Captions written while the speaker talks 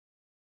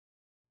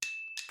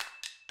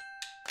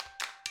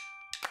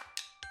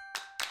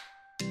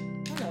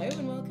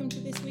welcome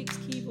to this week's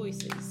Key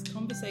Voices,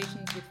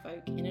 conversations with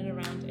folk in and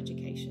around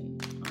education.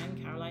 I'm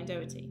Caroline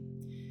Doherty.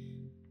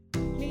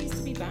 Pleased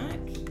to be back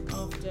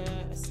after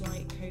a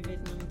slight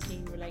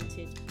COVID-19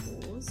 related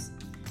pause,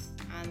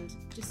 and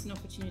just an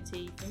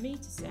opportunity for me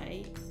to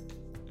say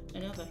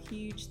another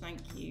huge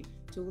thank you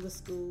to all the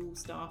school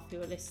staff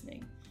who are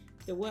listening.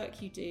 The work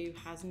you do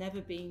has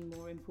never been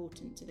more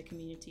important to the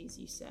communities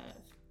you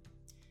serve.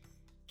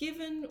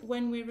 Given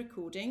when we're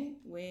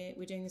recording, we're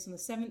doing this on the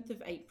 7th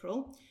of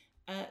April,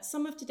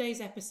 some of today's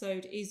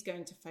episode is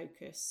going to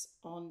focus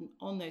on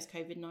those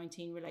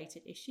COVID-19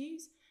 related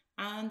issues,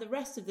 and the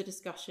rest of the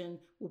discussion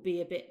will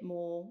be a bit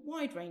more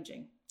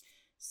wide-ranging.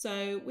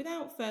 So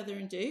without further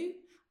ado,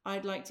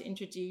 I'd like to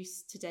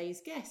introduce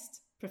today's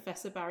guest,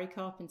 Professor Barry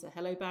Carpenter.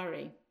 Hello,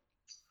 Barry.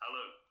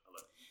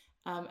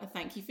 Hello. And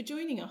thank you for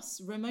joining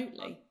us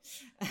remotely.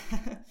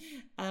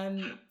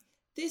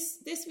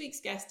 This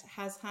week's guest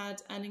has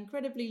had an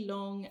incredibly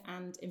long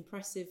and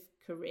impressive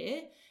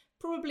career,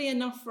 probably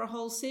enough for a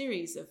whole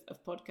series of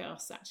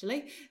podcasts,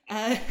 actually.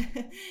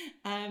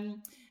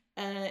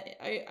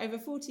 Over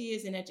 40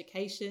 years in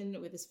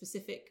education with a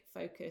specific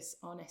focus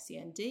on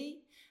SEND.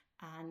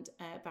 And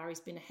Barry's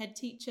been a head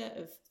teacher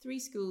of 3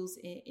 schools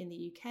in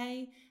the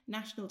UK,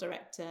 national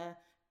director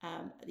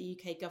at the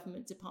UK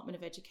Government Department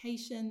of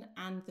Education,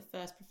 and the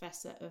first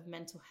professor of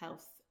mental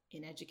health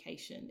in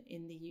education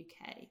in the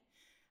UK.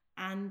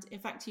 And in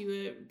fact,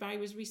 Barry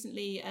was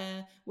recently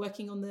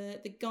working on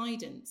the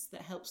guidance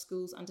that helps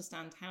schools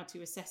understand how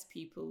to assess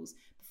pupils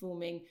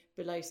performing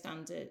below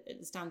standard at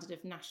the standard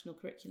of national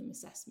curriculum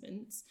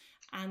assessments.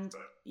 And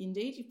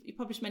indeed, you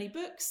published many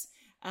books,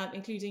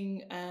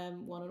 including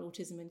one on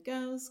autism in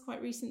girls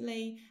quite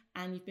recently,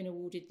 and you've been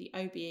awarded the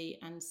OBE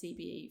and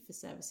CBE for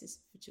services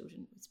for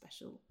children with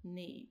special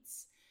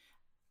needs.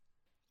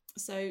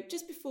 So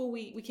just before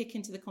we kick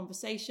into the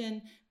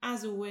conversation,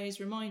 as always,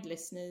 remind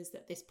listeners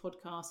that this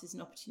podcast is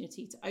an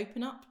opportunity to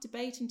open up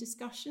debate and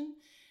discussion.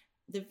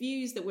 The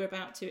views that we're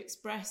about to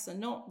express are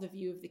not the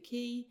view of the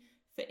Key.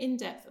 For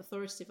in-depth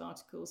authoritative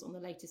articles on the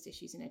latest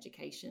issues in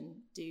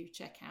education, do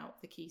check out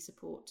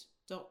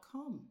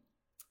thekeysupport.com.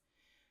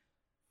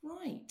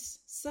 Right,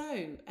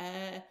 so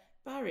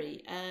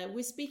Barry,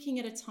 we're speaking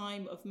at a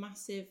time of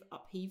massive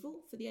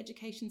upheaval for the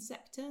education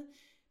sector,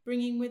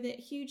 bringing with it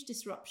huge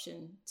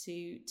disruption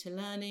to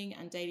learning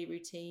and daily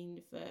routine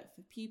for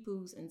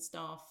pupils and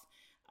staff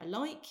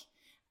alike.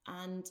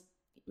 And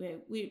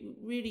we're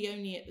really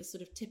only at the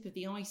sort of tip of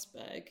the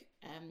iceberg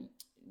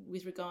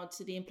with regard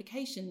to the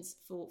implications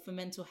for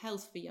mental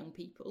health for young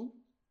people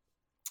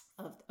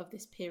of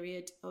this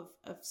period of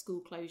school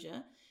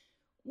closure.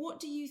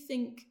 What do you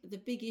think the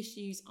big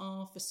issues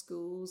are for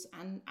schools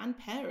and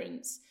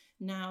parents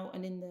now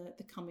and in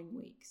the coming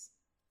weeks?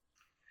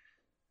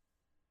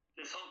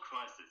 This whole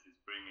crisis is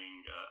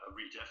bringing a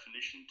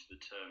redefinition to the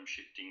term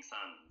shifting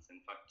sands. In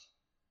fact,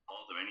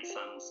 are there any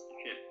sands to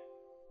shift?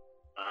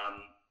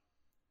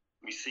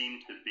 We seem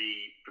to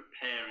be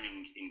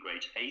preparing in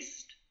great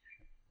haste,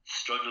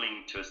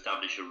 struggling to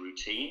establish a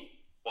routine.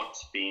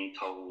 What's being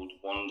told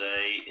one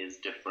day is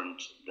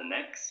different the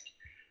next.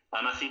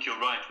 And I think you're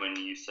right when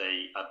you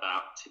say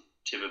about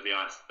tip of the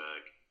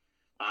iceberg.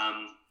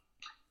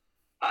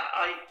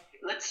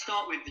 Let's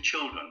start with the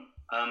children,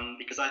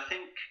 because I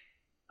think,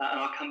 and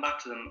I'll come back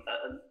to them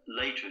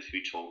later as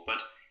we talk, but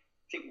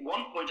I think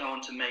one point I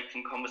want to make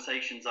from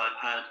conversations I've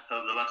had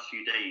over the last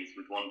few days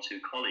with 1 or 2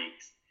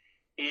 colleagues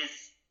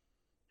is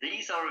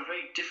these are a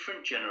very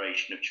different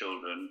generation of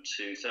children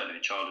to certainly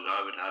the childhood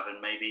I would have, and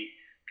maybe,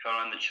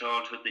 Caroline, the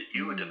childhood that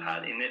you would have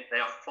had, in that they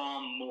are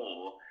far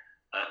more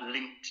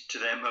linked to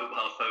their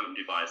mobile phone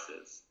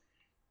devices.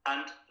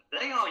 And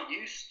they are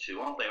used to,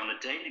 aren't they, on a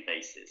daily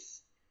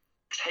basis,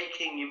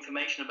 taking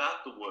information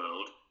about the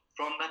world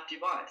from that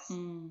device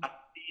and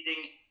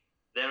feeding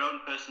their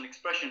own personal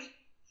expressions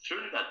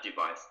through that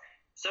device.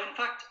 So in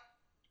fact,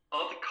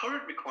 are the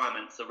current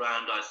requirements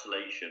around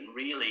isolation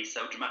really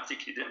so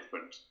dramatically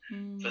different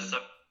for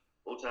some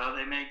people to how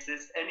they may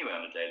exist anyway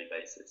on a daily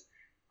basis?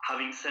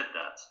 Having said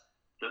that,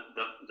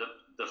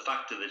 the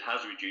factor that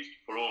has reduced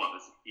for all of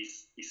us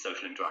is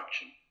social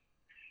interaction.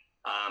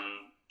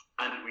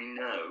 And we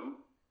know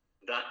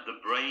that the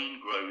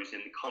brain grows in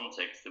the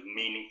context of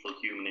meaningful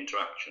human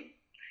interaction.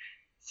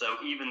 So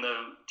even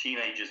though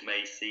teenagers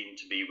may seem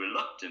to be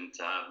reluctant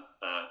to have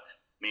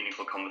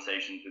meaningful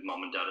conversations with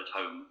mom and dad at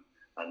home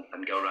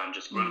and go around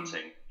just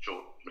grunting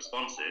short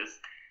responses,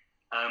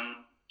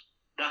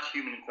 that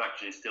human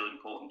interaction is still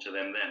important to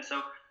them then.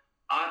 So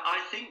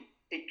I think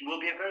it will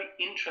be a very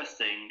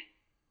interesting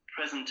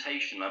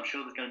presentation. I'm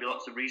sure there's going to be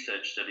lots of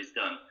research studies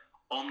done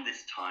on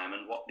this time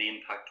and what the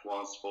impact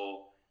was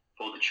for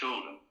the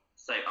children.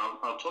 So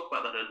I'll talk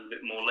about that a little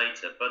bit more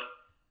later. But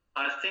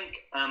I think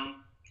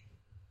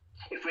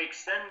if we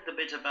extend the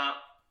bit about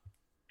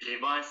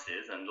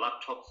devices and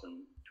laptops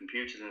and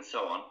computers and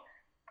so on,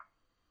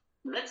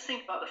 let's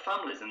think about the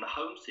families and the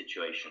home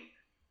situation.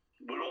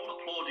 We're all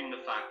applauding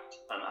the fact,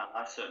 and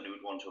I certainly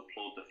would want to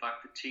applaud the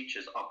fact that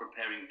teachers are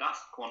preparing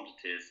vast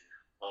quantities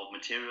of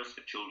materials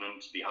for children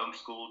to be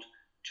homeschooled,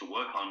 to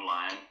work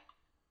online,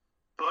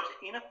 But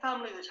in a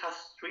family that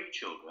has 3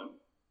 children,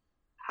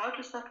 how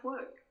does that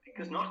work?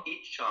 Because not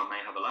each child may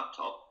have a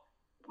laptop.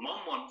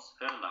 Mom wants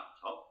her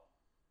laptop.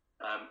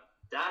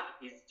 Dad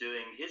is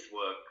doing his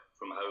work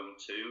from home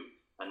too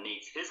and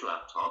needs his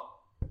laptop.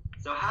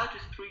 So how do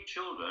 3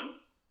 children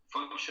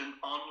function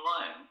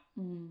online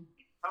in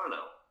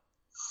parallel?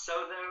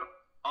 So there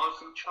are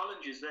some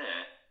challenges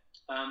there.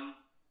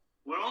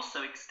 We're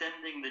also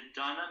extending the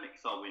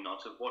dynamics, are we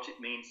not, of what it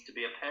means to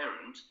be a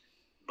parent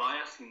by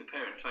asking the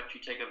parent to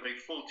actually take a very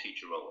full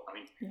teacher role. I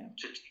mean,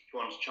 to teach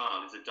one's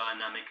child is a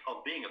dynamic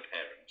of being a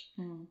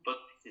parent,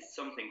 but this is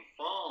something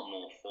far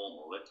more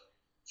formal that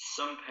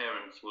some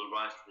parents will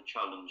rise to the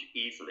challenge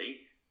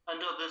easily,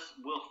 and others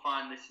will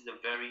find this is a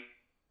very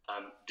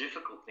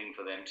difficult thing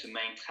for them to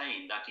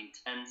maintain that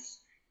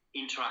intense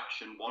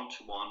interaction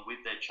one-to-one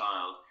with their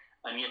child,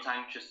 and yet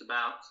anxious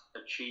about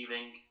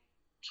achieving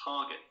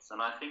targets.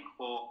 And I think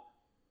for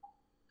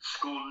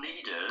school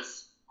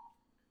leaders,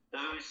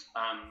 those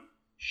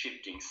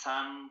shifting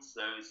sands,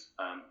 those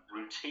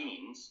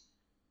routines,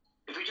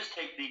 if we just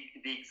take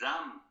the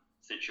exam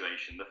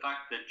situation, the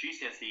fact that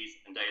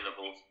GCSEs and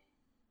A-levels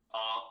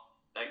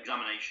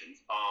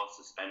examinations are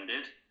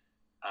suspended,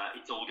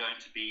 it's all going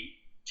to be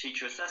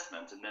teacher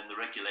assessment, and then the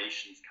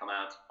regulations come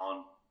out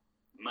on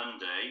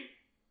Monday.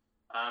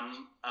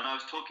 And I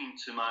was talking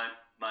to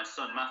my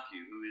son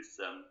Matthew, who is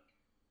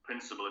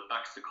principal at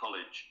Baxter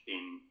College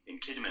in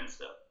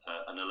Kidderminster,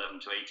 an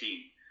 11 to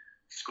 18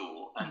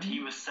 school, and he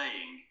was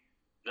saying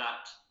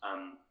that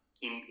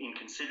in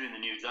considering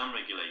the new exam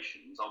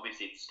regulations,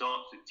 obviously it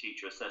starts with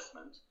teacher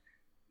assessment,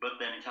 but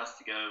then it has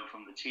to go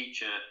from the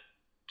teacher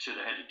to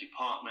the head of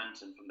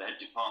department, and from the head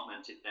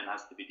department it then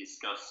has to be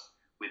discussed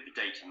with the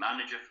data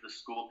manager for the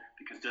school,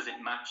 because does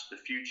it match the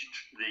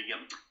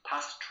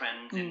past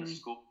trends in the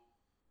school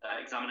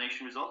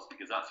examination results,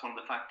 because that's one of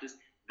the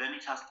factors. Then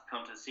it has to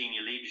come to the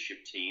senior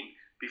leadership team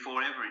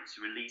before ever it's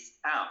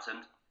released out.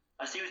 And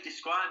as he was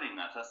describing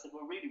that, I said,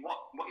 well, really,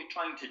 what you're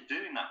trying to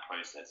do in that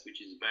process,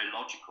 which is a very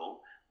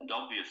logical and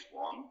obvious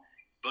one,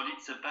 but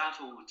it's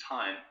about all the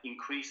time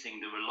increasing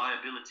the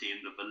reliability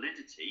and the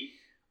validity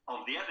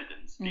of the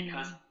evidence,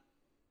 because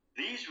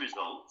these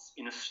results,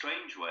 in a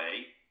strange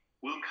way,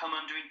 will come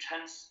under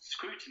intense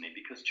scrutiny,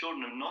 because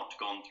children have not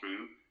gone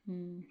through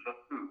the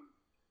hoop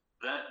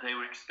that they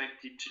were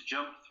expected to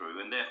jump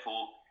through, and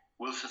therefore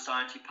will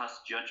society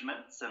pass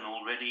judgments? And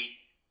already,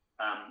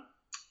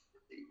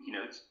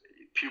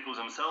 pupils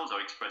themselves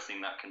are expressing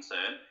that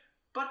concern.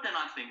 But then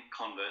I think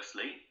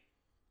conversely,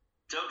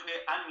 don't we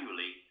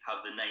annually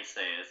have the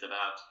naysayers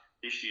about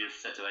this year's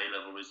set of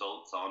A-level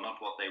results are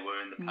not what they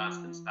were in the past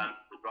and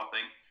standards are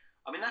dropping?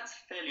 I mean, that's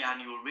a fairly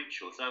annual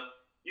ritual. So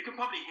you can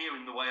probably hear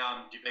in the way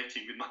I'm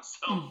debating with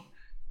myself,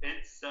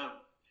 it's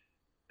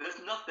there's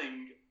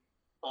nothing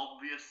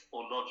obvious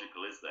or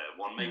logical, is there?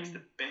 One makes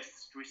the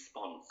best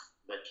response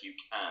that you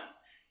can.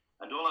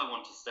 And all I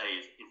want to say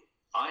is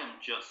I am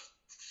just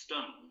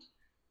stunned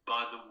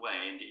by the way,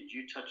 and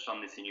you touched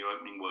on this in your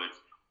opening words,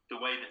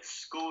 the way that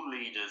school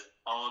leaders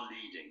are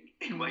leading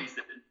in ways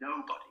that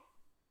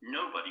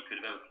nobody could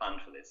have ever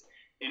planned for this.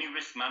 Any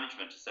risk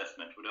management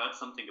assessment would have had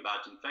something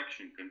about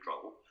infection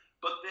control,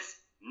 but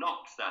this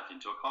knocks that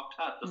into a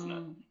cocked hat, doesn't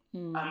it?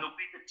 And the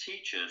way that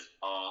teachers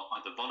are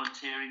either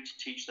volunteering to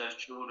teach those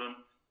children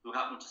who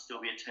happen to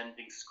still be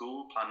attending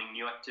school, planning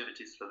new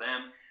activities for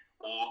them,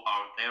 or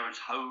are there at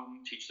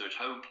home, teachers are at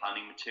home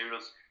planning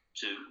materials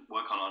to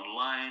work on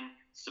online,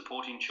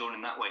 supporting children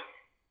in that way.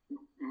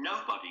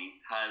 Nobody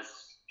has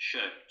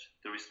shirked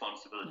the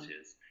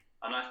responsibilities.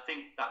 And I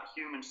think that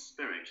human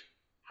spirit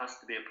has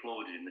to be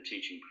applauded in the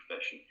teaching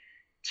profession.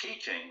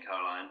 Teaching,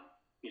 Caroline,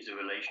 is a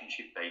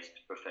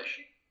relationship-based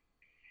profession.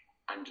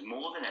 And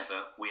more than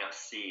ever, we are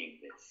seeing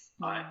this.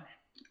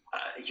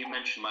 You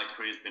mentioned my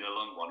career has been a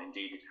long one.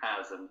 Indeed, it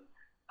has. And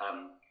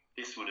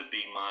this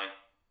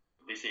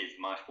is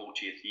my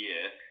 40th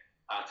year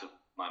out of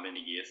my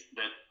many years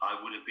that I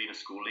would have been a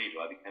school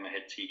leader. I became a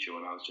head teacher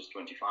when I was just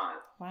 25.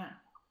 Wow.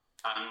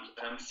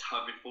 And so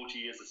I've been 40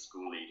 years a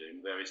school leader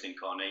in various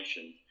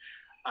incarnations.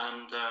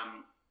 And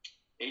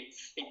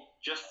it's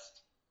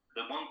just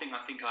the one thing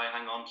I think I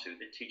hang on to,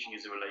 that teaching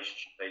is a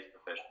relationship-based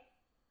profession.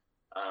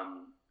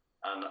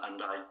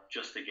 And I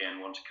just, again,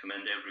 want to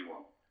commend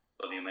everyone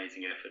for the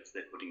amazing efforts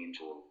they're putting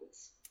into all of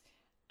this.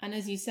 And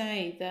as you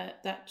say,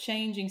 that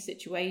changing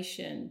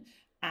situation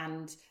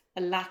and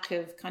a lack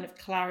of kind of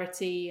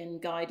clarity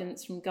and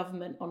guidance from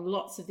government on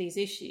lots of these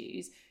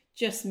issues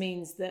just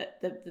means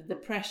that the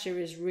pressure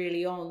is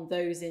really on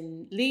those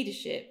in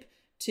leadership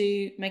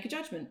to make a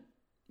judgment.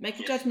 A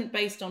judgment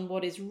based on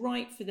what is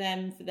right for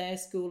them, for their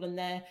school and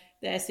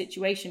their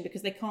situation,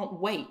 because they can't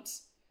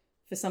wait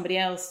for somebody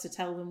else to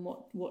tell them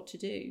what to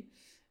do.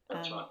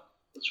 That's right.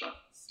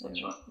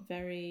 So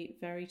very,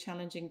 very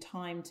challenging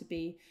time to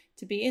be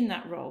in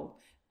that role.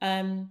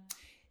 And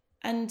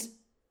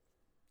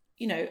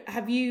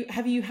have you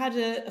had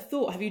a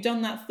thought? Have you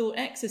done that thought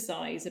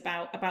exercise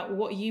about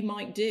what you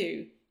might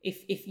do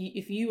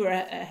if you were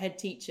a head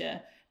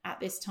teacher at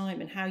this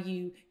time, and how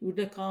you would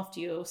look after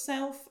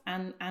yourself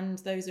and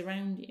those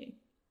around you?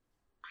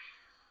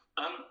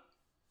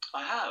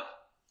 I have,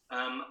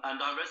 and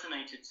I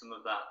resonated some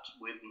of that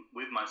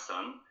with my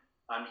son,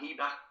 and he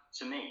back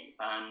to me,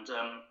 and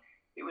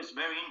it was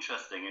very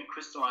interesting and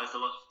crystallized a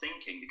lot of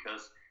thinking,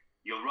 because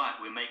you're right,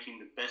 we're making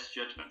the best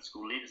judgments.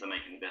 School leaders are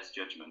making the best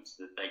judgments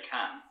that they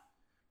can,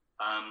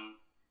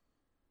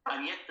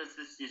 and yet there's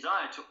this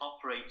desire to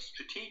operate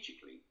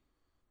strategically.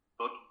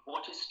 But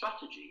what is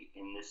strategy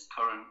in this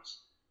current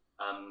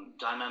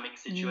dynamic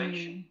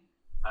situation?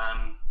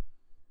 And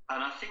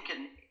I think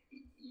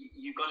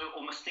you've got to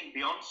almost think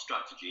beyond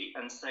strategy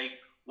and say,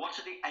 what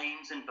are the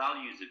aims and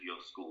values of your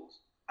schools?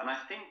 And I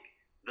think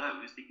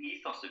the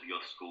ethos of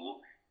your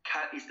school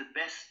is the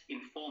best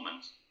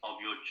informant of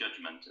your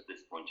judgment at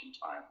this point in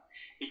time.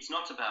 It's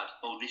not about,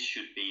 this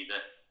should be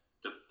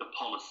the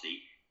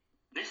policy.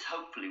 This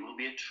hopefully will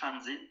be a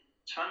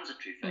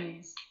transitory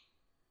phase,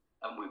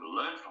 and we will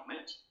learn from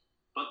it.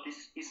 But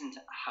this isn't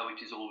how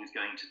it is always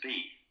going to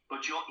be.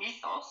 But your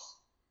ethos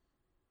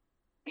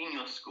in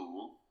your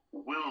school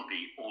will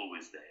be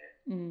always there.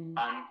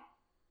 And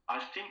I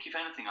think, if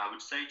anything, I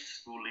would say to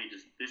school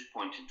leaders at this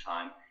point in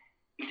time,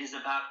 it is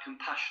about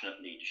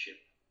compassionate leadership.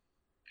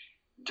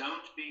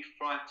 Don't be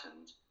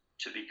frightened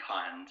to be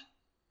kind.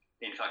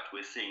 In fact,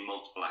 we're seeing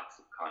multiple acts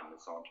of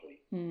kindness, aren't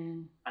we?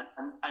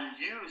 And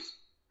use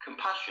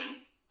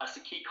compassion as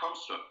a key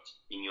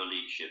construct in your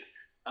leadership.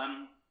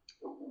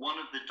 One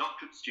of the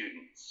doctorate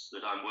students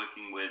that I'm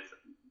working with,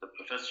 the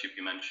professorship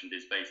you mentioned,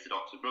 is based at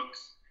Oxford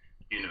Brookes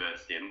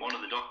University, and one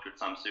of the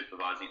doctorates I'm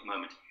supervising at the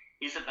moment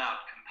is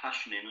about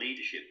compassion in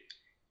leadership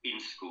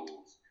in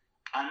schools.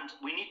 And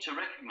we need to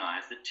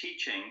recognise that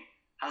teaching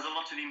has a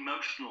lot of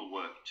emotional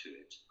work to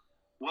it.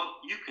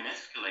 Well, you can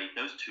escalate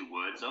those two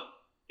words up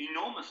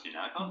enormously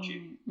now, can't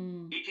you?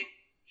 It is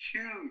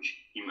huge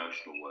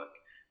emotional work.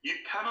 You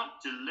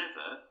cannot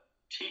deliver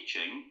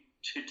teaching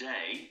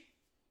today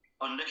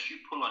unless you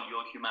pull on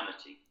your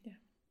humanity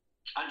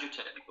and your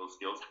technical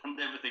skills and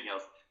everything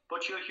else.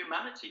 But your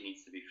humanity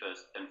needs to be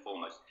first and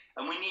foremost.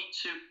 And we need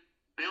to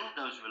build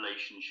those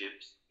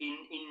relationships in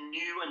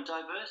new and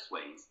diverse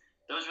ways.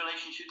 Those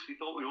relationships we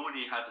thought we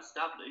already had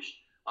established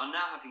are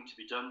now having to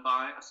be done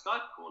by a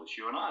Skype call, as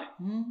you and I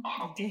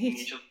are meeting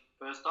each other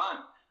for the first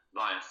time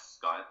via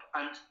Skype.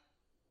 And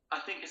I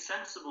think a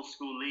sensible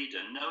school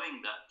leader, knowing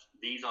that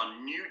these are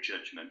new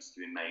judgments to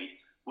be made,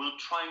 will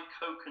try and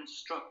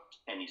co-construct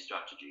any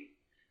strategy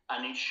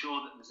and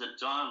ensure that there's a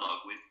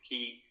dialogue with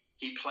key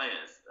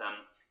players.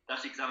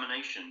 That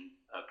examination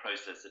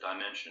process that I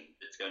mentioned,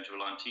 it's going to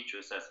rely on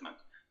teacher assessment.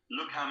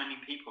 Look how many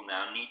people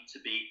now need to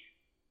be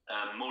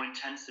more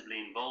intensively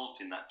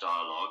involved in that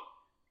dialogue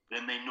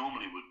than they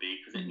normally would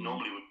be, because it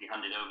normally would be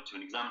handed over to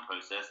an exam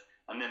process,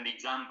 and then the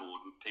exam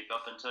board would pick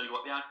up and tell you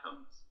what the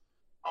outcomes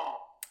are.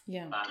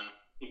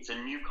 It's a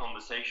new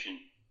conversation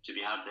to be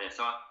had there.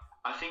 So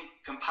I think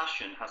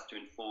compassion has to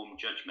inform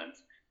judgment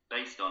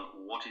based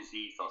on what is the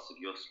ethos of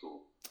your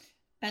school.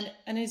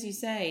 And as you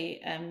say,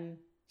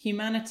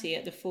 humanity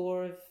at the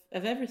fore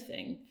of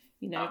everything.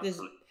 There's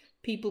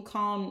people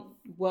can't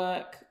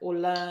work or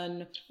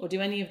learn or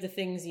do any of the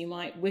things you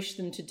might wish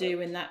them to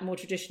do in that more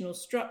traditional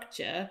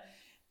structure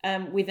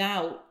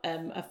without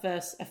a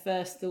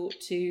first thought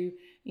to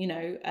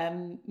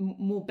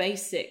more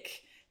basic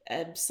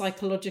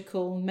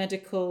psychological,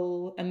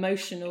 medical,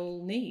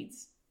 emotional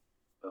needs.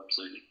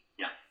 Absolutely.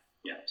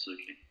 Yeah,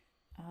 absolutely.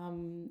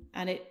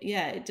 And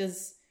it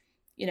does,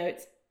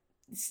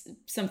 it's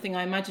something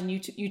I imagine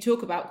you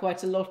talk about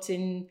quite a lot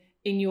in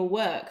your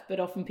work, but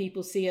often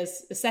people see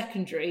as a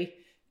secondary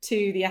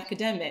to the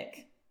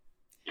academic.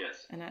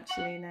 Yes. And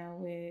actually now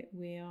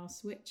we are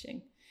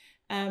switching.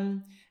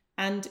 And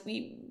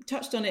we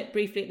touched on it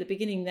briefly at the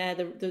beginning there,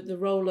 the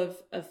role of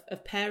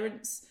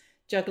parents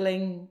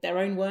juggling their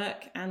own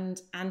work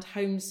and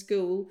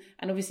homeschool,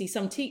 and obviously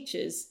some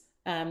teachers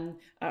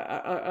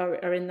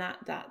are in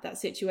that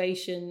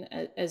situation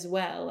as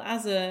well.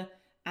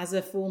 As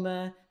a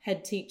former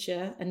head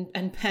teacher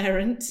and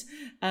parent,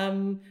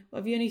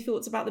 have you any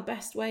thoughts about the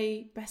best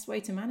way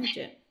to manage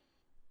it?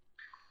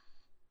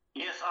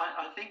 Yes,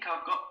 I think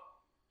I've got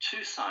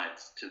two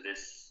sides to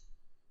this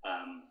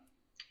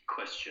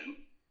question,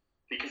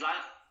 because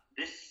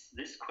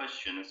this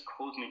question has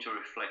caused me to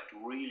reflect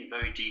really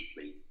very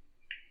deeply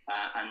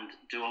and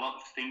do a lot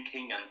of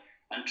thinking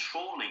and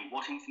trawling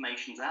what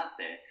information's out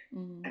there.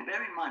 And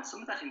bear in mind,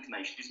 some of that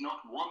information is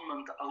not 1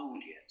 month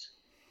old yet,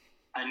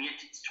 and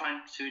yet it's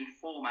trying to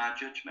inform our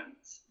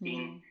judgments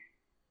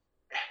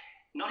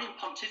not in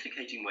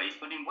pontificating ways,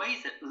 but in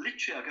ways that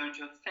literally are going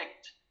to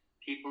affect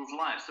people's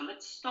lives. So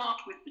let's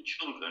start with the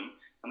children,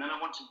 and then I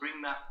want to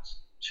bring that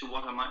to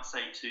what I might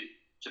say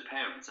to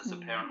parents, as a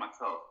parent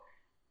myself.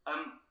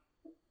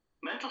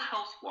 Mental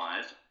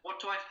health-wise,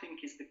 what do I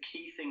think is the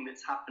key thing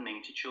that's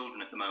happening to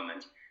children at the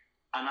moment?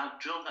 And I've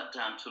drilled that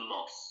down to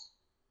loss.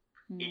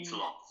 It's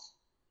loss.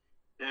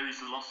 There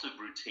is loss of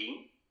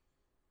routine.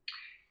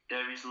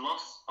 There is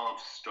loss of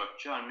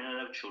structure. I mean,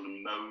 I know children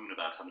moan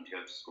about having to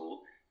go to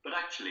school, but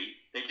actually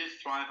they do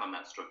thrive on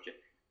that structure.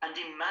 And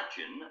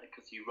imagine,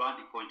 because you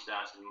rightly pointed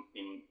out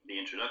in the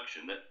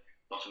introduction, that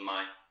most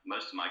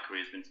of my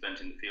career has been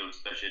spent in the field of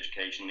special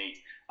education needs,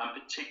 and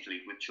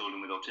particularly with children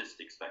with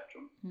autistic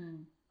spectrum.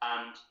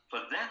 And for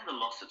them, the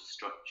loss of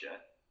structure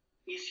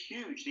is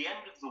huge. The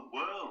end of the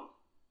world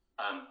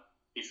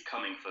is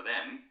coming for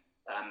them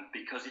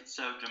because it's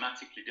so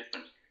dramatically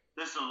different.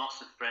 There's a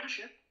loss of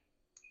friendship,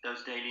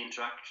 those daily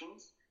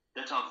interactions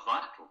that are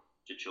vital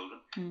to children.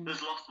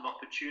 There's loss of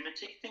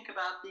opportunity. Think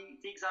about the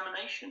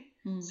examination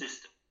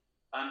system.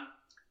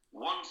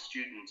 One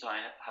student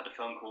I had a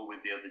phone call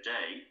with the other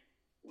day,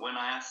 when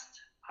I asked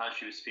how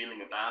she was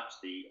feeling about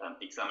the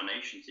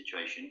examination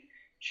situation,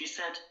 she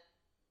said,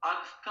 I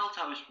felt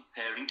I was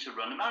preparing to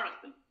run a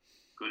marathon.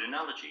 Good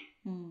analogy.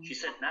 She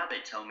said, now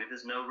they tell me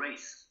there's no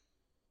race.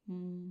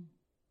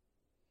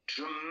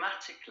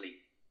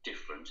 Dramatically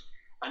different.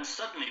 And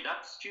suddenly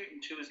that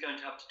student who is going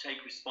to have to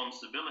take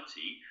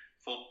responsibility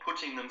for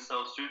putting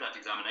themselves through that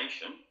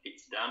examination,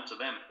 it's down to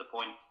them at the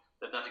point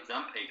that that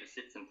exam paper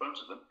sits in front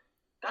of them,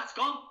 that's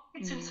gone.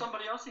 It's in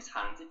somebody else's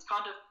hands. It's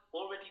kind of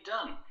already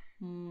done.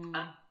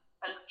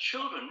 And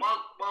children,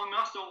 while we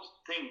must all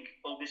think,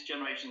 this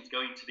generation is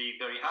going to be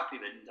very happy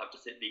they didn't have to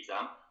sit the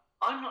exam,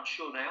 I'm not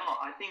sure they are.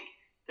 I think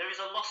there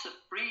is a loss of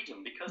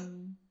freedom because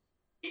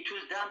it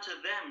was down to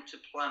them to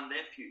plan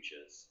their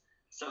futures.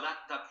 So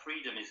that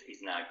freedom is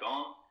now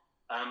gone.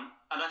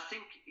 And I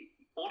think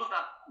all of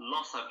that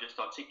loss I've just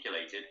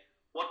articulated,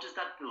 what does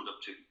that build up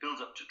to? It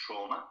builds up to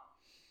trauma.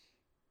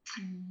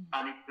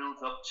 And it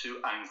builds up to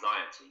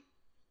anxiety.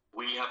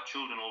 We have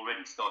children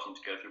already starting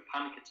to go through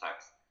panic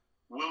attacks.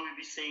 Will we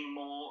be seeing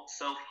more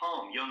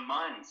self-harm? Young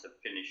Minds have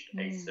finished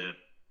a survey,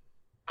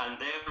 and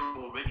they're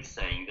already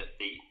saying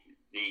that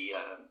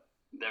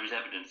there is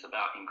evidence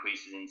about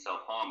increases in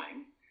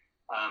self-harming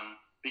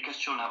because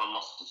children have a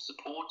loss of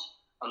support,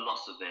 a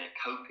loss of their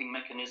coping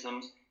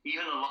mechanisms,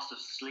 even a loss of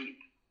sleep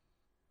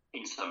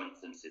in some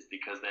instances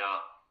because they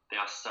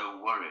are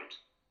so worried.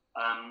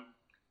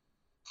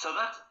 So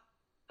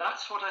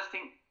that's what I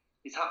think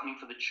is happening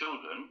for the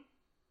children.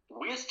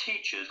 We as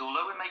teachers,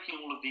 although we're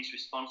making all of these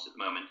responses at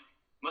the moment,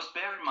 must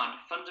bear in mind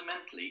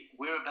fundamentally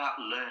we're about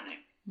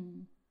learning.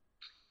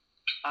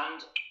 And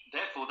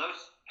therefore those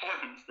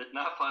parents that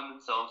now find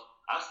themselves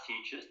as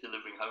teachers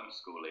delivering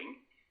homeschooling,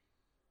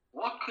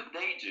 what could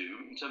they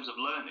do in terms of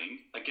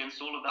learning against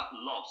all of that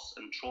loss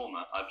and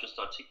trauma I've just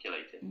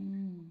articulated?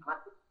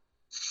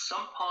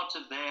 Some part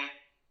of their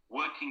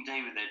working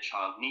day with their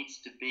child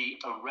needs to be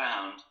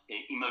around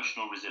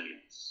emotional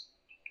resilience,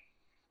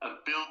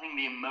 of building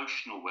the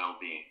emotional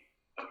well-being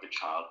of the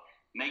child,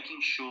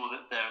 making sure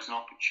that there is an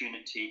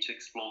opportunity to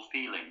explore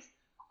feelings.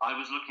 I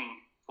was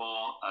looking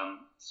for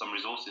some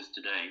resources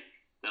today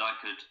that I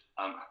could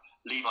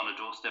leave on a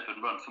doorstep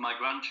and run for my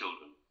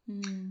grandchildren.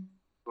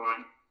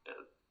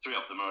 Three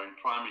of them are in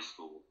primary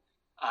school.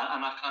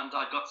 And I found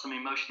I got some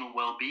emotional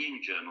well-being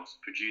journals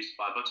produced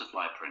by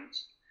Butterfly Print.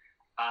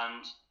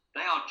 And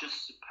they are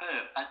just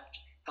superb at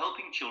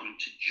helping children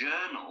to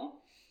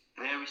journal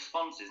their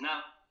responses.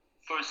 Now,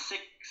 for a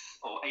 6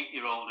 or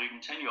 8-year-old or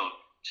even 10-year-old,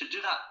 to do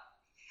that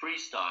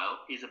freestyle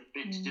is a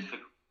bit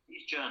difficult.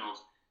 These journals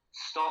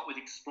start with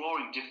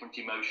exploring different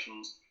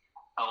emotions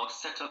or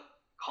set up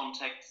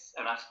contexts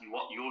and ask you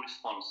what your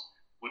response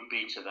would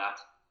be to that.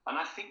 And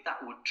I think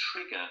that would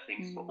trigger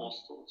things for all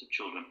sorts of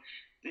children.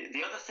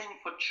 The other thing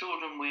for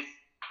children with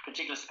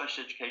particular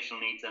special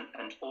educational needs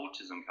and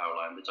autism,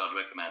 Caroline, that I'd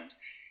recommend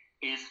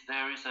is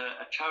there is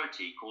a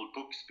charity called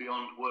Books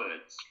Beyond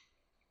Words,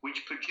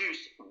 which produce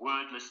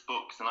wordless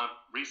books, and I've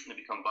recently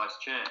become vice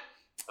chair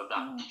of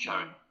that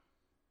charity.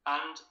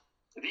 And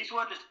these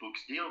wordless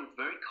books deal with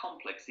very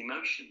complex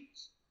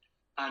emotions.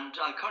 And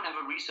I currently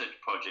have a research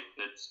project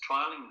that's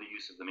trialling the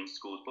use of them in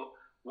schools, but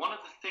one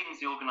of the things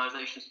the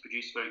organisation has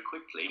produced very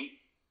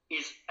quickly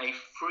is a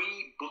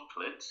free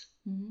booklet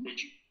that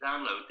you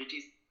download that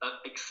is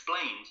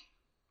explained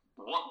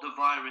what the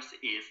virus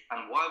is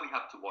and why we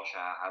have to wash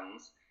our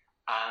hands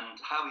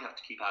and how we have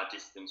to keep our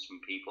distance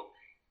from people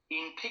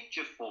in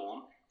picture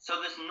form,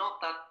 so there's not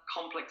that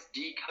complex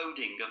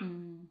decoding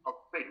of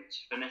print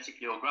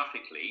phonetically or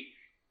graphically,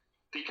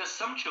 because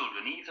some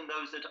children, even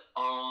those that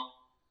are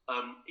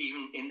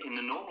even in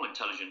the normal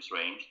intelligence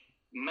range,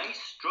 may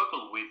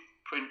struggle with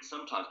print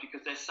sometimes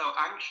because they're so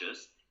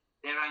anxious.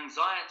 Their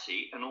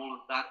anxiety and all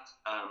of that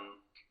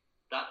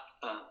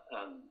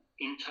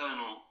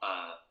internal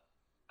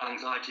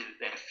anxiety that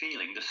they're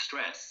feeling, the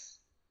stress,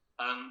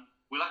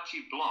 will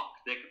actually block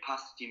their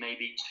capacity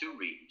maybe to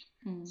read.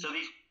 So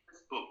these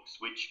books,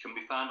 which can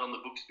be found on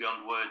the Books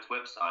Beyond Words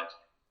website,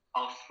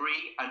 are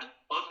free, and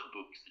other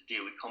books that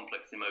deal with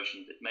complex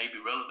emotions that may be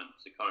relevant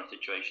to the current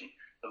situation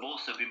have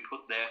also been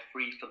put there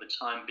free for the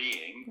time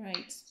being.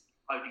 Great.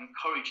 I'd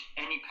encourage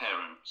any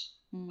parent.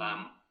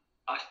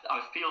 I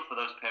feel for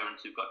those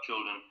parents who've got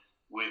children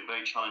with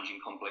very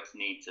challenging, complex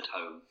needs at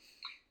home,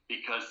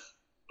 because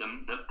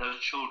those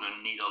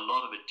children need a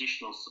lot of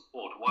additional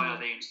support. Why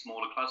are they in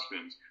smaller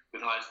classrooms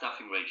with higher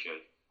staffing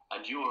ratios?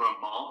 And you are a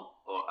mom,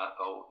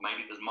 or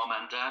maybe there's mom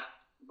and dad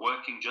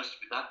working just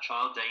with that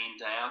child day in,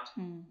 day out.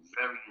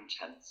 Very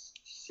intense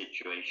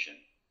situation.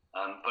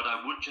 But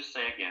I would just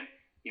say again,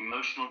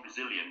 emotional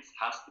resilience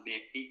has to be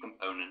a key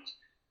component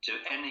to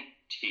any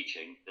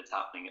teaching that's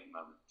happening at the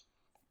moment.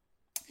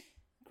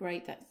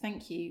 Great,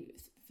 thank you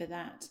for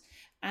that.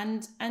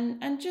 And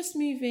just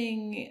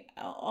moving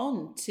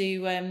on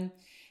to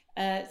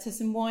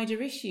some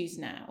wider issues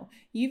now.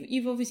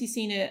 You've obviously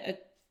seen a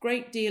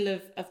great deal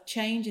of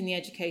change in the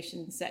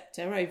education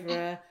sector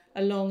over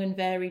a long and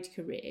varied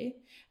career.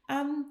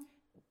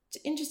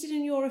 Interested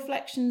in your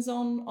reflections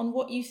on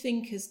what you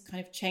think has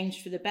kind of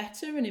changed for the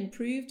better and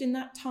improved in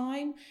that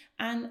time,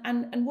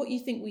 and what you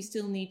think we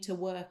still need to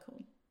work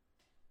on.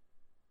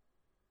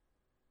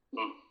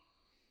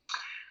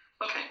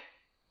 Okay,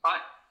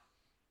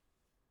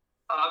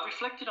 I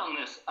reflected on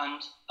this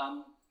and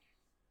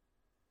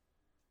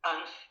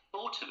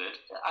thought of it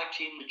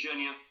actually in the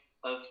journey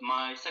of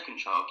my second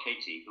child,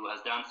 Katie, who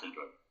has Down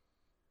syndrome,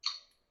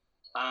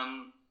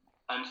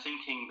 and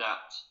thinking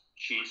that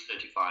she is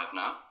 35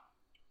 now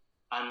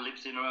and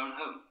lives in her own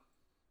home.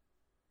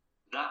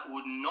 That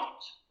would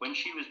not, when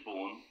she was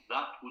born,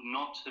 that would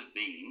not have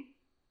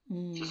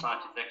been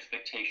society's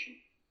expectation.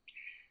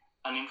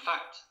 And in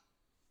fact,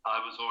 I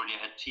was already a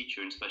head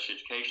teacher in special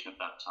education at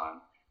that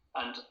time,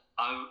 and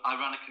I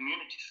ran a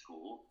community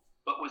school,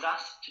 but was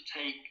asked to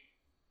take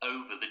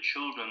over the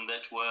children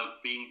that were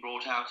being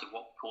brought out of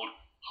what we called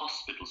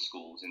hospital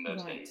schools in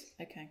those days,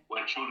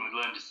 where children with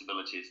learning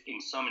disabilities,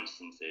 in some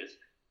instances,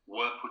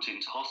 were put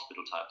into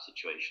hospital-type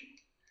situations.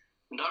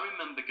 And I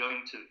remember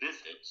going to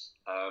visit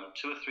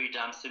 2 or 3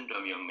 Down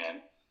syndrome young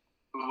men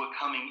who were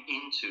coming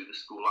into the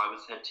school I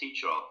was head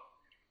teacher of.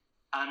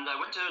 And I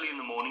went early in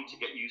the morning to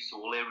get used to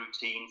all their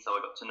routines, so I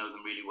got to know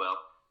them really well.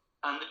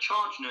 And the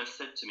charge nurse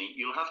said to me,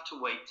 "You'll have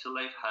to wait till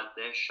they've had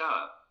their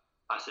shower."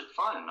 I said,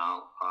 "Fine, do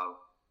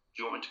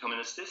you want me to come and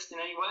assist in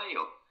any way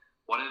or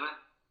whatever?"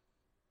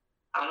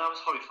 And I was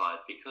horrified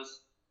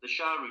because the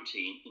shower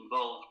routine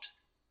involved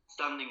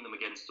standing them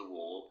against a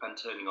wall and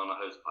turning on a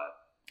hose pipe.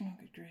 Oh,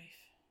 good grief.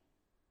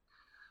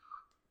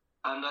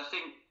 And I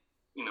think,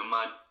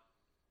 my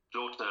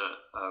daughter,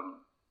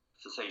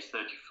 to say, is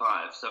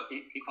 35. So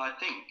if I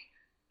think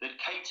that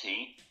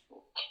Katie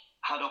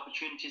had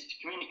opportunities to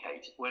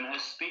communicate when her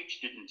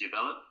speech didn't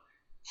develop,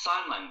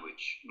 sign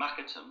language,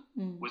 Makaton,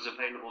 was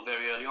available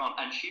very early on.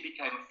 And she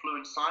became a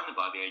fluent signer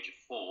by the age of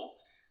 4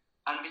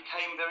 and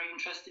became very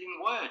interested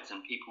in words.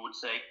 And people would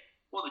say,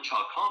 well, the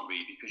child can't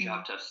read because you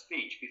have to have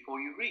speech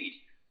before you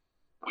read.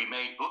 We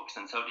made books,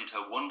 and so did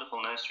her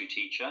wonderful nursery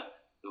teacher,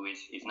 who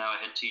is now a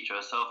head teacher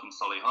herself in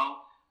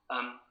Solihull.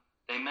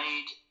 They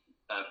made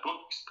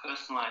books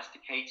personalised to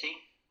Katie,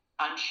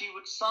 and she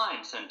would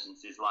sign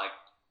sentences like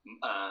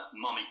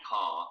 "mommy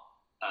car,"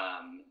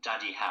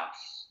 "daddy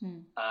house."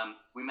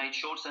 We made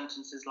short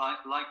sentences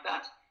like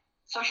that.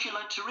 So she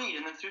learned to read,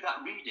 and then through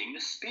that reading,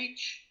 the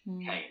speech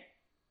came.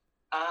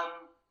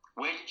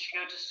 Where did she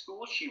go to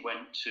school? She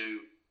went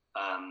to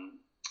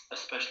a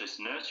specialist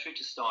nursery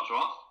to start her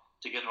off,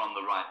 to get her on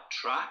the right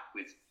track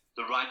with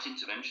the right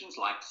interventions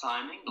like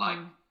signing, like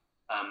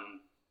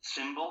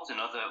symbols and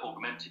other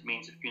augmented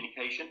means of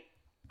communication.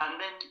 And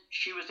then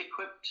she was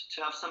equipped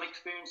to have some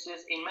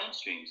experiences in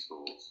mainstream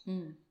schools.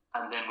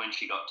 And then when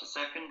she got to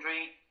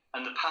secondary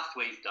and the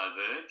pathways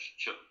diverged,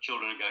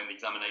 children are going the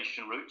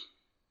examination route,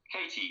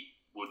 Katie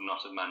would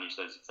not have managed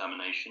those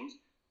examinations,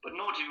 but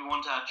nor did we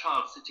want our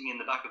child sitting in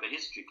the back of a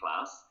history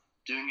class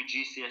doing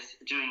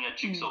a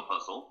jigsaw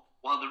puzzle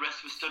while the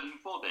rest were studying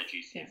for their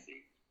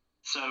GCSE.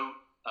 So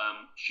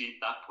she,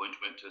 at that point,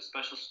 went to a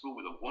special school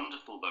with a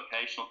wonderful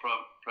vocational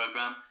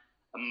program,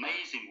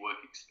 amazing work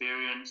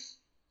experience,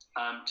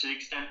 to the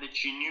extent that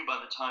she knew by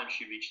the time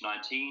she reached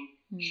 19,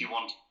 she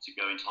wanted to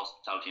go into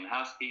hospitality and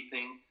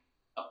housekeeping.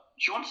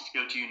 She wanted to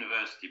go to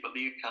university, but the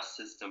UCAS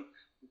system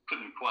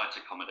couldn't quite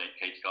accommodate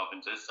Katie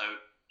Carpenter, so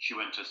she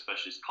went to a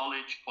specialist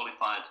college,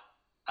 qualified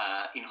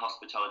in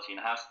hospitality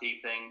and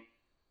housekeeping.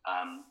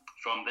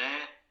 From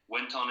there,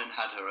 went on and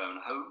had her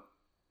own home.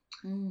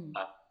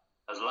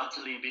 Has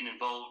latterly been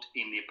involved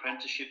in the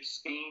apprenticeship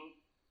scheme,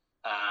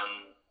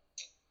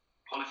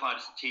 qualified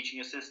as a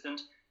teaching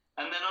assistant,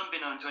 and then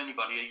unbeknown to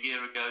anybody, a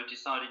year ago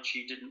decided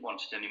she didn't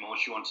want it anymore.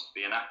 She wanted to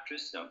be an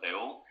actress, don't they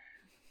all?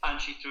 And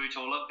she threw it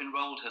all up,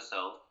 enrolled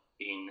herself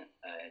in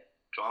a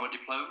drama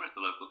diploma at the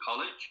local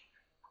college.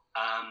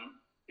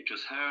 It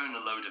was her and a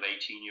load of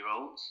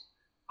 18-year-olds.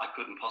 I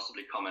couldn't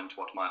possibly comment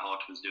what my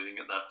heart was doing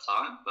at that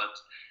time, but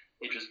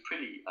it was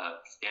pretty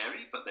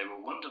scary, but they were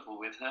wonderful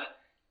with her.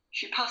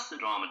 She passed the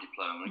drama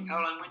diploma, and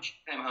Caroline, when she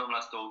came home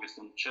last August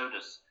and showed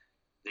us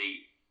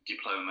the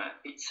diploma,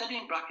 it said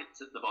in brackets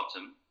at the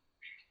bottom,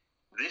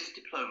 "This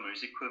diploma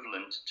is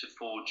equivalent to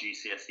 4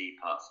 GCSE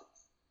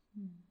passes."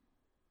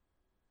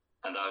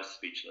 And I was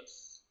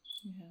speechless.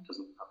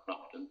 Doesn't happen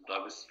often, but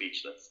I was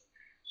speechless.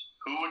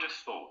 Who would have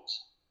thought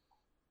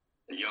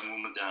a young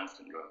woman with Down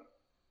syndrome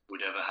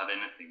would ever have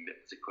anything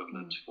that's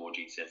equivalent to 4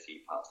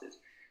 GCSE passes?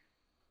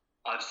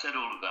 I've said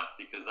all of that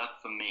because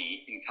that, for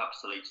me,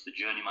 encapsulates the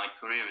journey my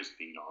career has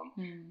been on,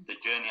 the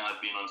journey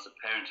I've been on as a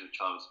parent of a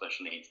child with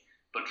special needs,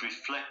 but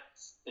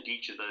reflects at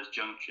each of those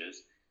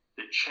junctures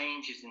the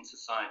changes in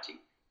society.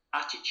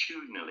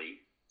 Attitudinally,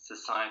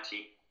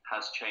 society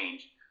has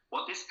changed.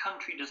 What this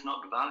country does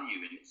not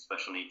value in its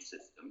special needs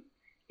system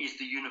is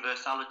the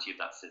universality of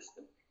that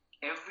system.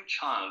 Every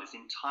child is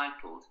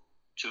entitled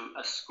to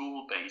a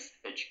school-based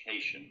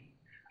education.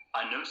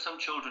 I know some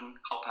children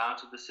cop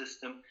out of the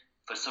system.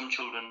 For some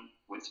children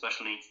with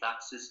special needs,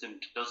 that system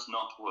does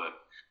not work.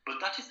 But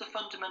that is the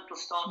fundamental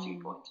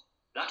starting point.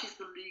 That is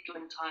the legal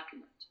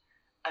entitlement.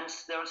 And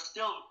there are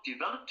still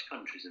developed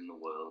countries in the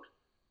world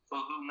for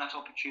whom that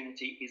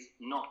opportunity is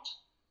not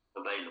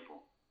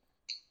available.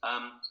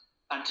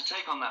 And to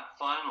take on that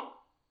final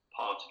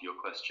part of your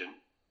question,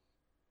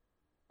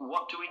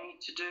 what do we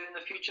need to do in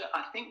the future?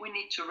 I think we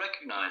need to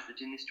recognise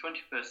that in this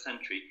 21st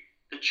century,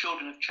 the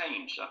children have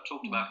changed. I've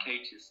talked about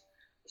Katie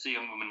as a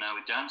young woman now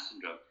with Down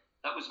syndrome.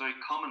 That was very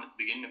common at the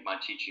beginning of my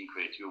teaching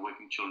career, to be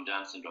working with children with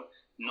Down syndrome.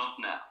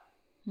 Not now.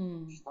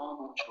 Far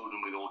more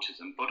children with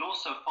autism, but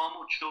also far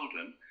more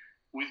children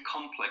with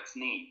complex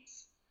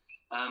needs.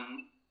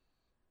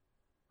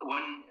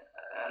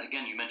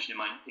 Again, you mentioned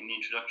in the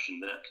introduction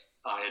that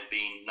I had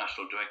been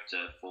National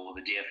Director for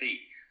the DFE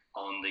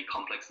on the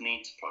Complex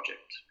Needs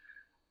Project.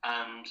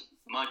 And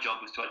my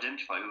job was to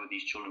identify who are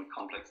these children with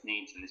complex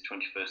needs in this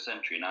 21st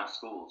century in our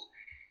schools.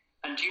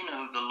 And do you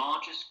know, the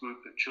largest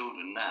group of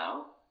children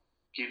now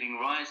giving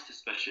rise to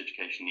special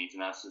education needs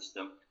in our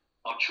system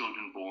are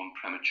children born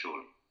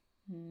prematurely.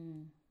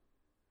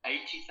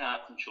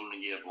 80,000 children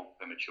a year born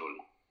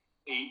prematurely.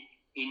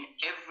 In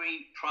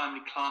every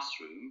primary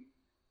classroom,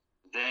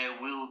 there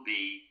will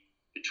be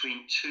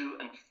between 2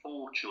 and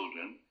 4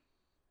 children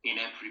in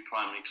every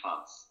primary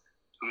class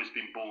who has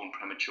been born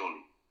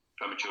prematurely.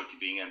 Prematurity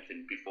being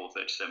anything before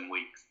 37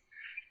 weeks.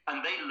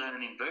 And they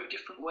learn in very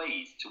different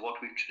ways to what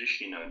we've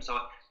traditionally known.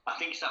 So I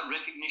think it's that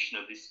recognition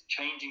of this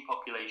changing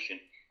population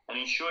and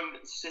ensuring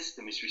that the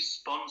system is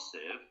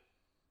responsive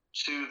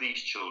to these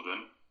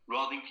children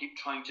rather than keep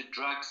trying to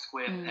drag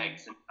square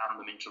pegs and jam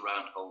them into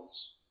round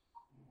holes.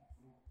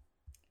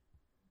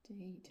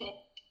 Indeed.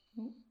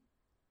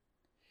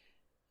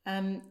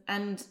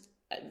 And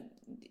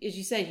as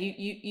you say,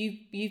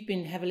 you've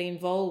been heavily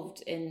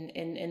involved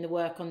in the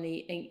work on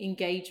the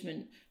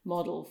engagement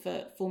model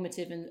for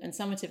formative and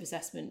summative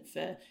assessment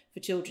for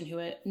children who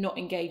are not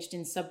engaged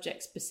in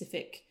subject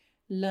specific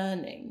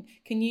learning.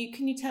 Can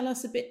you tell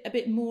us a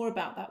bit more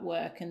about that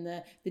work and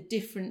the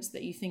difference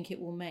that you think it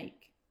will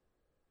make?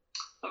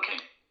 Okay,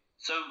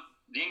 so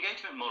the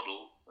engagement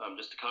model,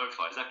 just to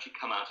clarify, has actually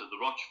come out of the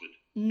Rochford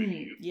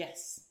Review.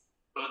 Yes.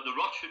 But the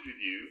Rochford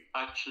Review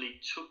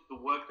actually took the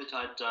work that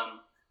I'd done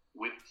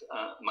with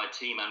my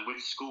team and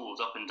with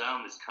schools up and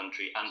down this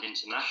country and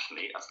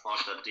internationally as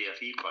part of that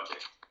DFE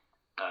project,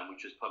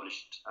 which was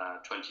published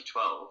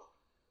 2012,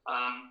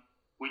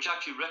 which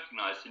actually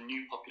recognised a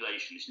new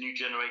population, this new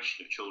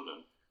generation of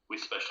children with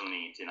special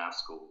needs in our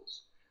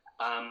schools.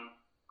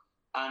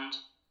 And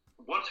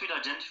once we'd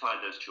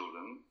identified those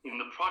children, in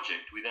the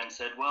project we then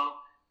said, well,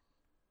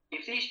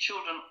 if these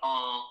children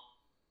are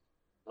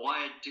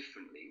wired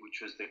differently, which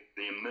was the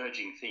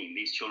emerging theme.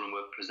 These children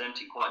were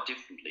presenting quite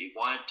differently,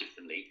 wired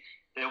differently.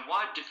 They're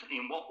wired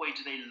differently. In what way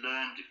do they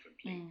learn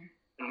differently?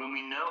 And when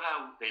we know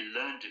how they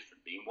learn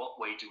differently, in what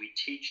way do we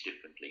teach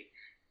differently?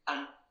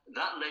 And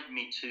that led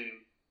me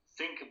to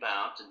think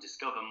about and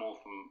discover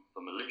more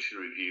from a literature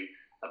review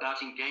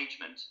about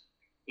engagement.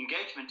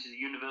 Engagement is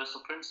a universal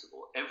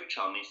principle. Every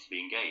child needs to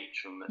be engaged,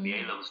 from the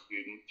A-level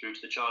student through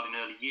to the child in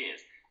early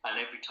years. And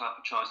every type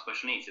of child with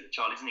special needs. If the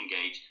child isn't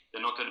engaged,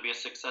 they're not going to be a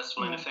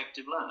successful and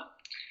effective learner.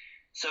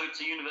 So it's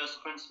a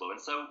universal principle.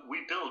 And so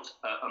we built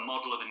a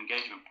model of an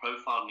engagement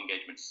profile and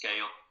engagement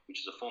scale,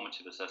 which is a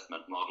formative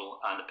assessment model,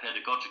 and a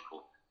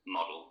pedagogical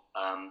model.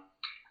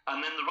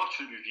 And then the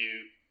Rochford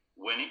Review,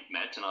 when it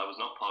met, and I was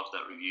not part of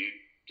that review,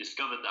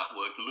 discovered that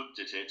work, looked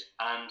at it,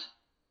 and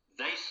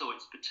they saw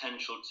its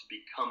potential to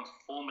become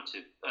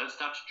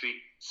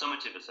statutory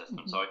summative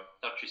assessment,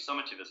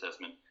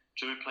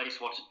 to replace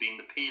what had been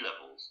the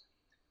P-levels,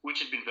 which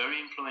had been very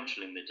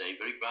influential in the day,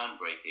 very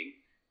groundbreaking,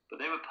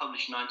 but they were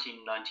published in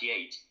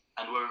 1998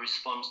 and were a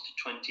response to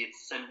 20th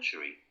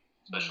century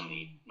special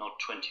need, not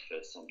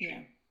 21st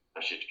century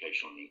special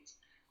educational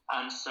needs.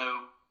 And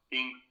so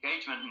the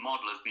engagement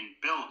model has been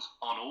built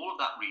on all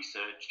of that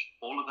research,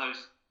 all of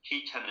those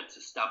key tenets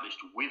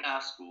established with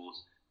our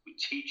schools, with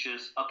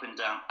teachers up and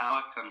down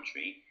our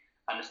country,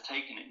 and has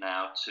taken it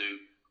now to,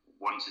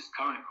 once this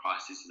current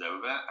crisis is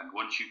over, and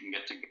once you can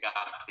get a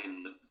gap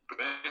in the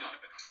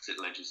Brexit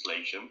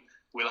legislation,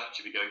 we'll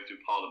actually be going through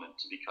Parliament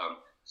to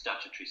become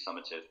statutory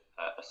summative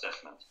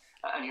assessment.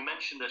 And you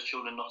mentioned there's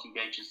children not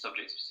engaged in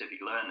subject-specific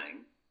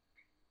learning.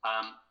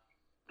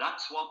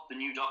 That's what the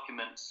new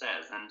document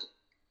says, and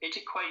it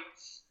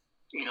equates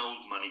in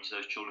old money to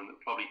those children that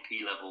probably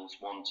P-levels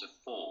 1 to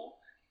 4.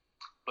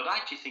 But I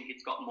actually think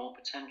it's got more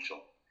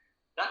potential.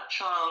 That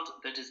child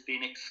that has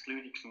been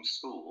excluded from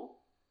school,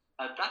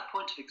 at that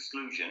point of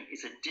exclusion,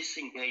 is a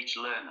disengaged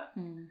learner.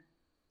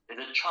 Is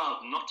a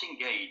child not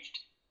engaged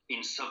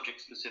in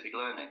subject-specific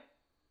learning.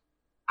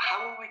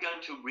 How are we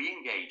going to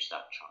re-engage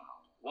that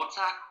child? What's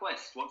our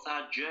quest? What's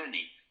our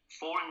journey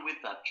for and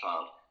with that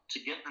child to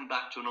get them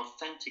back to an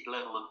authentic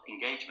level of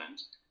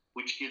engagement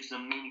which gives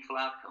them meaningful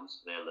outcomes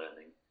for their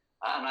learning.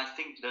 And I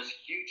think there's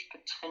huge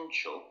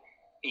potential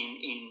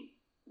in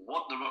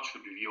what the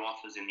Rochford Review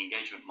offers in the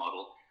engagement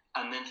model,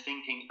 and then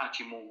thinking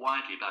actually more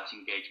widely about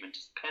engagement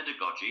as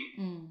pedagogy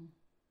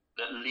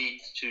that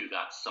leads to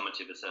that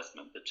summative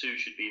assessment. The two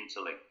should be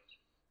interlinked.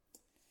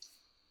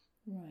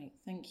 Right,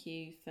 thank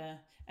you for...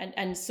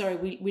 And sorry,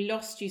 we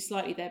lost you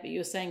slightly there, but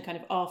you're saying kind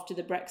of after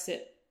the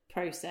Brexit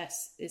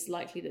process, it's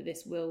likely that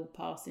this will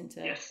pass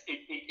into... Yes,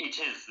 it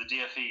is. The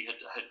DFE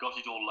had got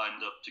it all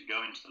lined up to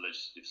go into the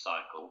legislative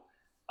cycle.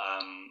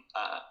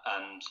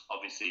 And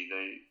obviously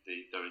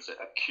there is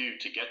a queue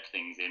to get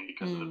things in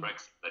because of the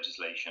Brexit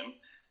legislation.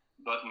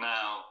 But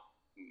now,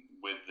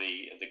 with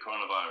the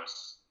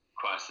coronavirus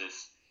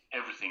crisis,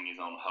 everything is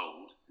on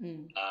hold.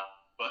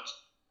 But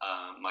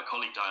my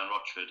colleague Diane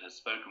Rochford has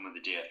spoken with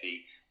the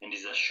DFE and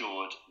is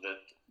assured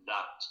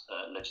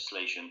that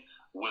legislation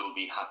will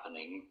be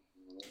happening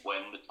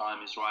when the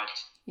time is right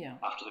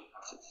after the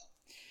crisis.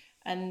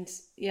 And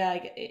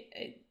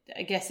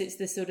I guess it's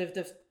the sort of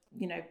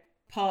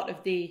part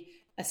of the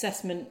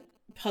assessment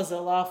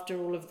puzzle after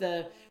all of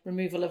the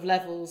removal of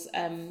levels,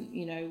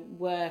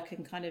 work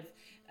and kind of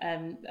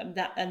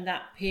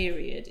that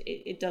period.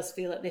 It does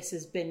feel that this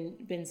has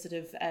been sort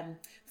of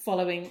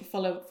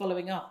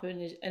following up,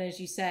 and as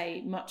you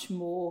say, much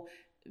more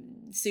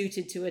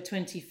suited to a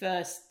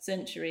 21st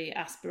century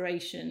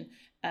aspiration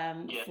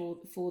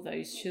for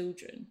those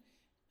children.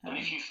 And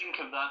if you think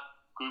of that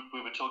group we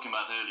were talking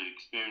about earlier,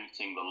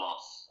 experiencing the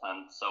loss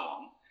and so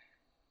on,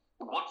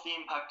 what's the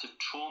impact of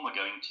trauma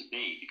going to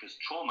be? Because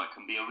trauma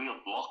can be a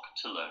real block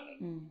to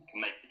learning, can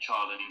make the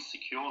child an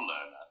insecure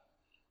learner.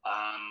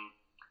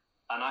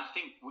 And I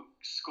think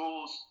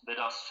schools that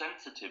are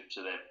sensitive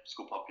to their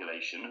school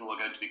population, who are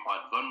going to be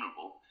quite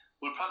vulnerable,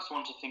 will perhaps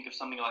want to think of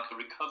something like a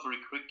recovery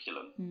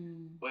curriculum,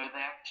 where they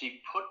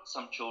actually put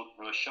some children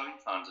who are showing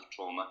signs of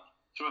trauma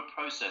through a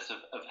process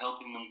of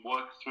helping them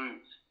work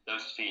through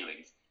those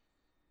feelings.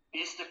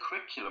 Is the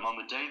curriculum on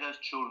the day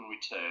those children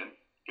return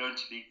going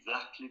to be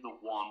exactly the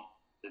one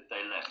that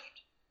they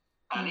left?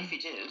 And if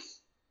it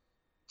is,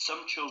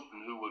 some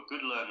children who were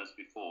good learners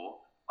before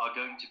are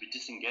going to be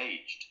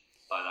disengaged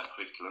by that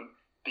curriculum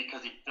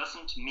because it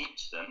doesn't meet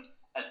them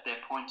at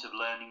their point of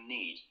learning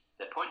need.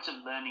 Their point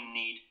of learning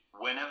need,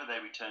 whenever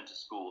they return to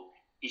school,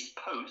 is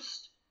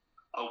post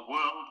a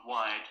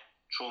worldwide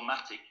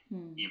traumatic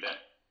event.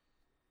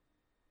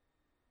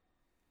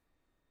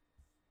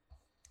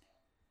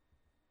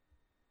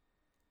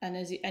 And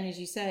as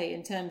you say,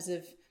 in terms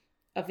of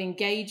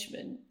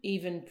engagement,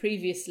 even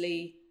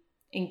previously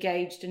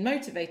engaged and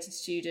motivated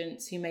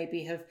students who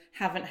maybe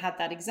haven't had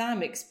that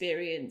exam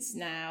experience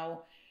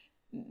now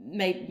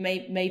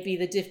may be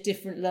the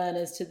different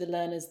learners to the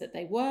learners that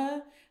they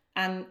were,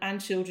 and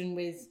children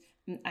with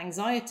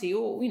anxiety,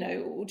 or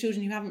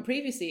children who haven't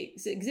previously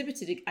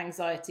exhibited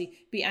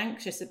anxiety, be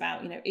anxious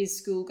about is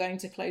school going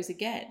to close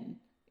again?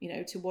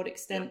 To what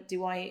extent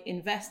do I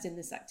invest in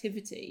this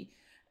activity?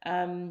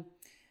 A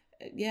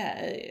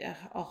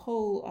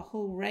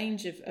whole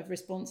range of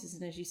responses,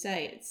 and as you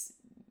say,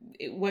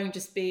 it won't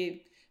just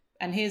be,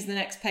 and here's the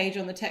next page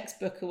on the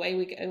textbook, away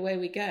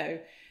we go.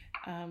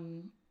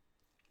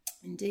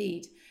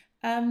 Indeed.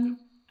 And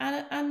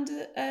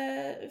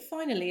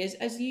finally,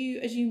 as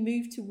you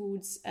move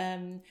towards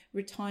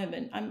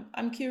retirement,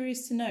 I'm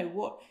curious to know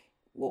what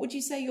would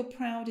you say your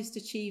proudest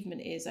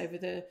achievement is over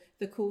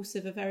the course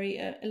of a very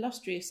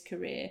illustrious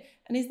career,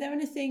 and is there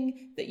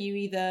anything that you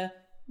either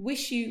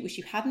wish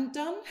you hadn't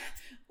done,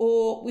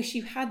 or wish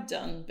you had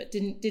done but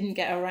didn't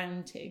get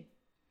around to?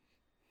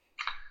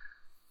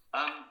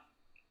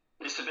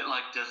 It's a bit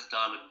like Death's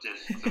Dial of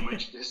Discs, and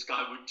which disc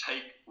I would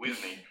take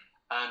with me.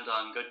 And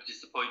I'm going to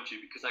disappoint you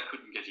because I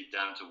couldn't get it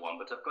down to one,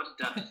 but I've got it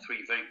down to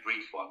three very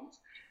brief ones.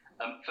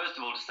 First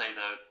of all, to say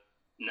though,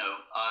 no,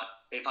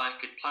 if I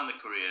could plan a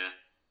career,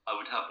 I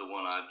would have the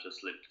one I've just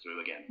lived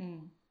through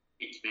again.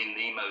 It's been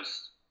the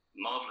most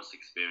marvellous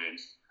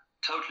experience,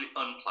 totally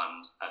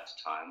unplanned at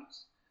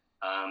times.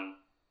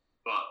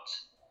 But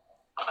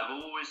I've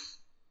always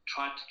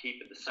tried to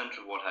keep at the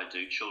centre of what I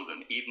do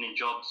children, even in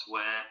jobs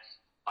where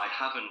I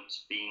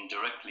haven't been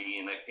directly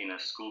in a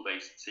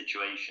school-based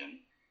situation.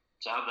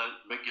 To have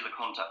that regular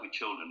contact with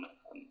children.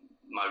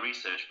 My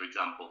research, for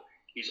example,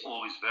 is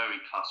always very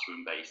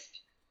classroom-based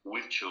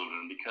with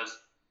children, because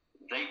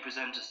they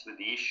present us with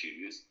the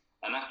issues,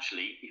 and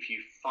actually, if you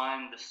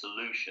find the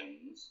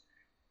solutions,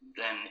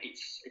 then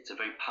it's a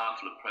very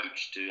powerful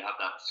approach to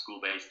have that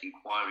school-based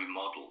inquiry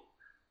model.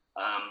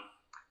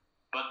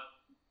 But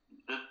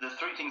the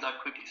three things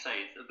I'd quickly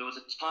say is that there was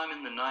a time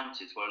in the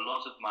 90s where a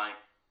lot of my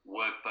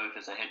work, both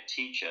as a head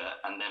teacher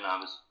and then I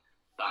was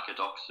back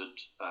at Oxford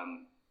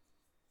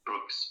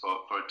Brookes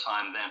for a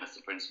time then as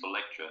the principal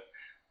lecturer,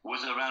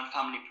 was around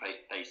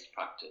family-based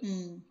practice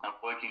and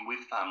working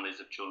with families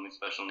of children with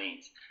special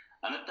needs.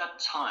 And at that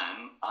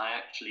time, I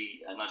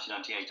actually, in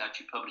 1998,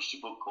 published a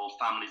book called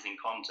Families in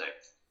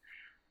Context.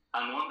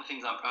 And one of the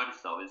things I'm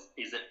proudest of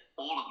is that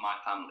all of my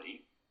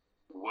family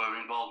were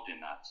involved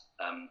in that.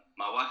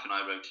 My wife and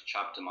I wrote a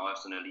chapter. My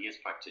wife's an early years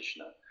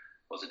practitioner,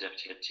 was a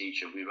deputy head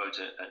teacher. We wrote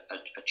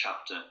a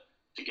chapter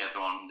together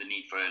on the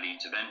need for early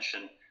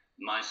intervention.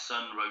 My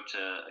son wrote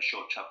a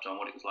short chapter on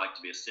what it was like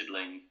to be a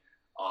sibling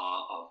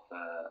of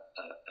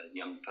a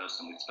young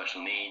person with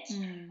special needs.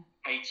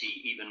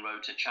 Katie even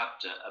wrote a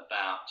chapter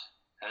about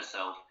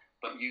herself,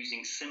 but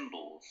using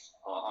symbols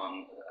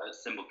on a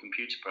symbol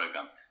computer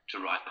program to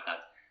write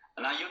that.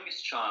 And our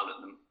youngest child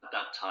at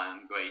that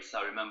time, Grace,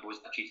 I remember, was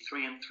actually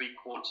 3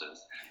 3/4.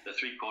 The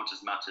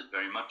 3/4 mattered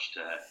very much to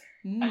her.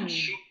 And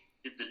she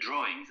did the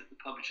drawings that the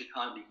publisher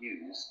kindly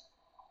used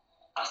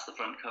as the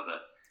front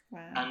cover.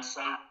 Wow. And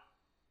so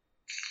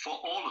for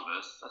all of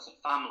us as a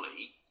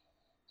family,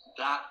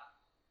 that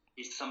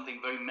is something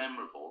very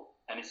memorable,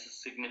 and it's a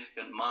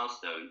significant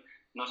milestone,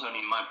 not only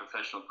in my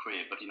professional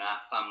career, but in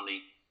our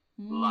family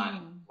life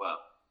as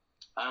well.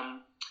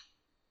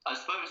 I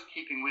suppose,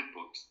 keeping with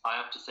books, I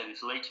have to say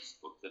this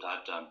latest book that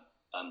I've done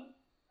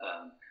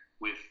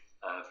with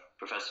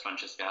Professor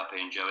Francesca Happe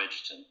and Joe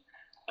Edgerton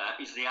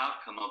is the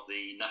outcome of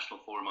the National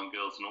Forum on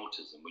Girls and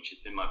Autism, which has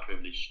been my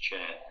privileged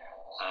chair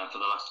for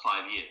the last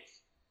 5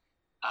 years.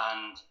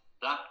 And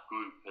that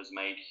group has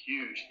made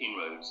huge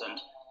inroads. And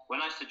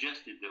when I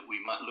suggested that we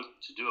might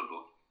look to do a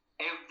book,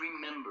 every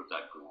member of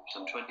that group,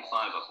 some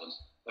 25 of them,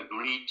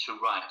 agreed to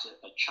write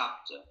a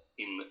chapter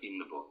in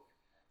the book.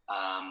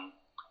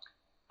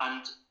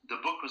 And the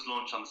book was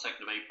launched on the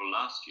 2nd of April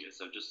last year,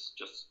 so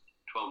just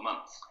 12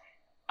 months.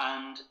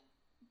 And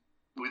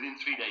within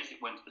 3 days,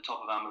 it went to the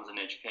top of Amazon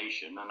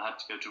Education and had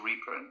to go to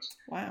reprint.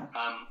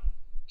 Wow.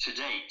 To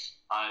date,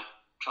 I've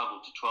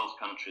travelled to 12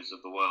 countries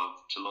of the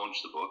world to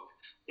launch the book.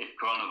 If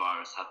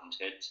coronavirus hadn't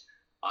hit,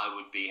 I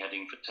would be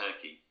heading for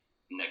Turkey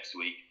next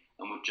week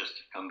and would just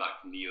have come back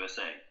from the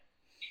USA.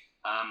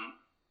 And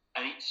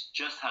it's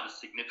just had a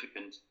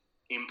significant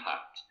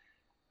impact.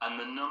 And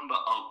the number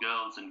of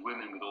girls and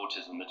women with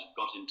autism that have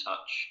got in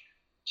touch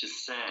to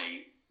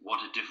say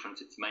what a difference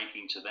it's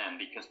making to them,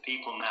 because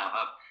people now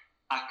have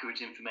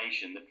accurate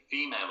information that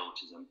female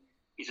autism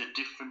is a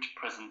different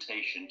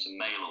presentation to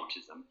male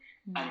autism,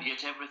 and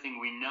yet everything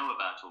we know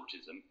about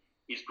autism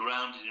is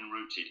grounded and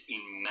rooted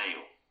in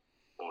male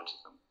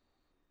autism.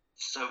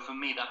 So for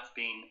me, that's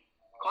been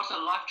quite a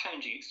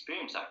life-changing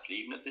experience, actually,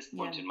 even at this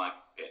point in my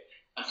career,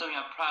 and something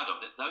I'm proud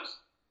of, that those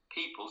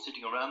people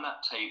sitting around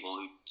that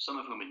table, some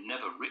of whom had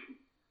never written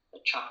a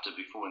chapter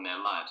before in their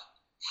lives,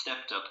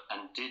 stepped up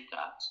and did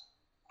that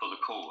for the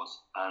cause.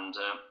 And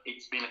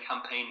it's been a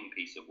campaigning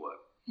piece of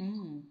work.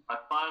 My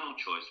final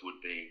choice would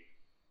be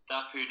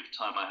that period of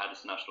time I had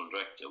as national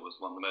director was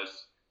one of the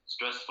most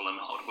stressful and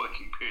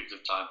hard-working periods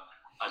of time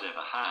I'd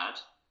ever had.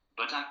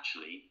 But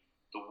actually,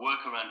 the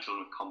work around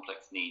children with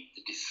complex needs,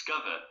 to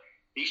discover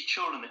these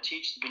children, the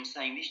teachers have been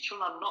saying, these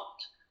children are not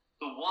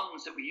the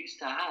ones that we used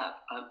to have.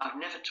 I've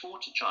never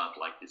taught a child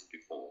like this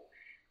before.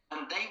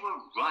 And they were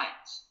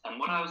right. And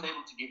what I was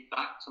able to give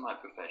back to my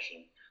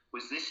profession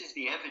was, this is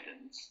the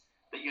evidence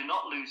that you're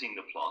not losing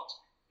the plot.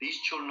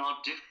 These children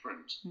are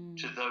different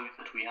to those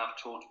that we have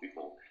taught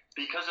before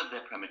because of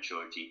their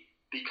prematurity,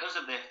 because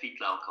of their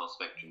fetal alcohol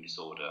spectrum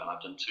disorder, and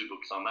I've done 2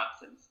 books on that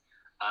since,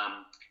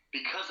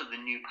 because of the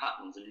new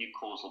patterns and new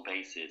causal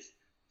bases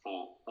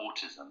for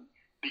autism,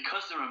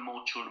 because there are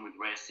more children with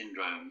rare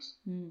syndromes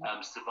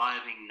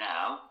surviving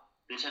now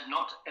that had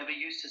not ever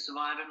used to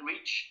survive and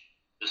reach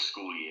the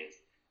school years,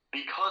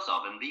 because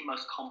of, and the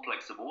most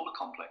complex of all the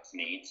complex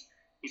needs,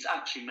 is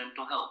actually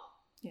mental health.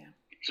 Yeah.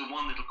 It's the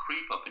one that will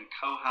creep up and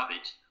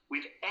cohabit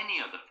with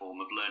any other form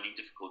of learning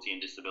difficulty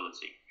and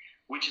disability,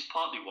 which is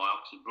partly why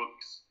Oxford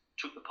Brookes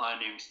took the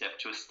pioneering step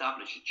to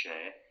establish a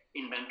chair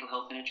in mental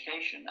health and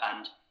education.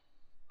 And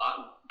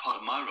part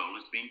of my role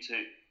has been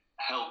to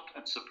help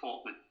and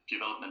support the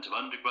development of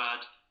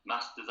undergrad,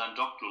 master's and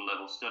doctoral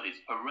level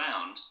studies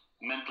around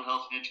mental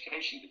health and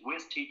education, because we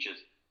as teachers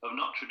have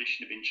not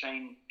traditionally been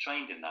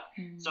trained in that.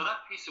 So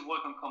that piece of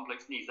work on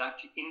complex needs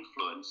actually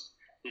influenced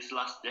this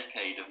last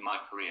decade of my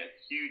career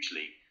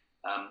hugely,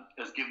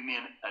 has given me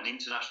an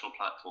international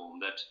platform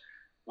that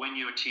when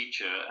you're a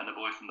teacher and a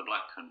boy from the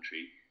Black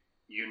Country,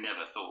 you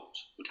never thought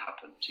would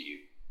happen to you.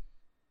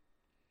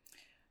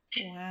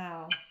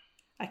 Wow.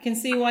 I can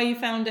see why you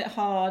found it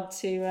hard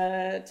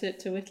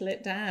to whittle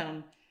it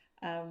down.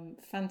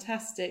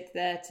 Fantastic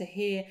there to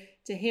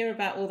hear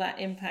about all that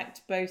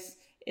impact, both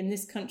in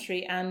this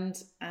country and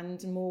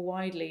more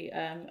widely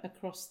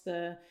across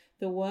the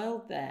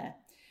world there.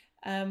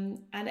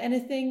 And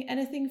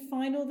anything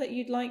final that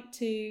you'd like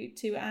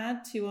to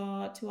add to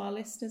our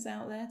listeners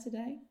out there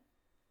today?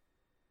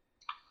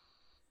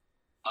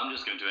 I'm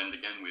just going to end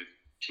again with,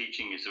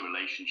 teaching is a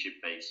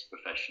relationship-based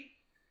profession.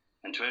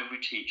 And to every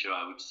teacher,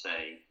 I would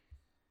say,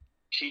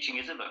 teaching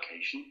is a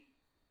vocation.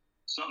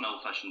 It's not an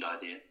old-fashioned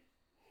idea.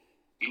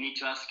 You need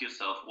to ask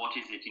yourself, what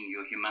is it in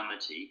your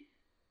humanity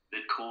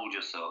that called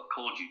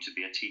you to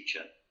be a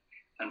teacher?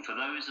 And for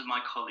those of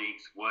my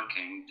colleagues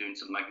doing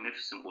some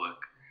magnificent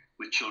work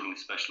with children with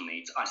special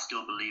needs, I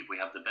still believe we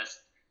have the best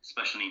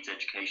special needs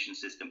education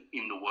system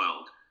in the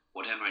world,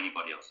 whatever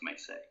anybody else may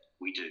say.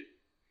 We do.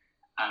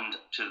 And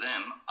to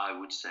them, I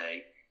would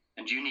say,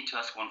 and you need to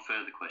ask one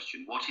further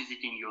question, what is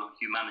it in your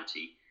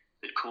humanity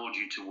that called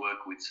you to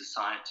work with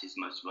society's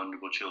most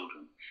vulnerable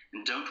children.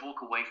 And don't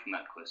walk away from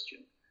that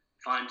question.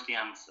 Find the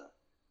answer,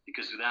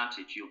 because without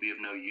it, you'll be of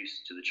no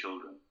use to the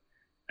children.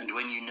 And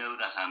when you know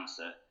that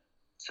answer,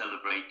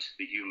 celebrate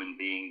the human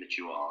being that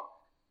you are,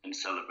 and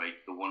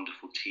celebrate the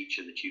wonderful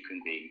teacher that you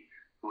can be,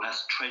 who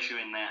has treasure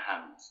in their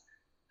hands,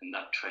 and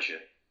that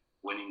treasure,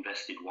 when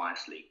invested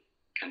wisely,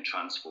 can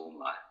transform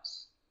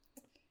lives.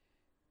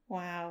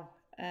 Wow.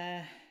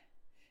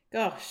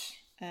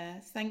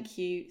 Thank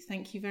you.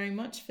 Thank you very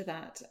much for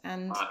that.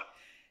 And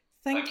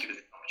thank you for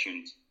the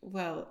opportunity.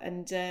 Well,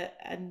 and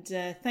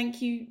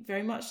thank you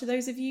very much to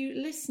those of you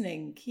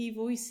listening. Key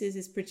Voices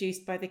is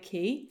produced by The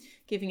Key,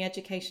 giving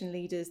education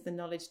leaders the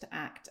knowledge to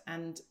act.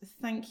 And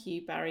thank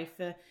you, Barry,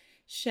 for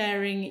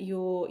sharing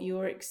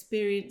your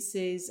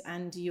experiences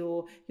and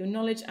your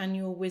knowledge and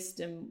your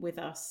wisdom with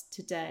us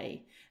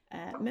today.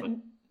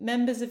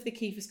 Members of The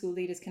Key for School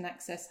Leaders can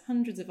access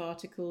hundreds of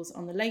articles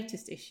on the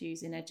latest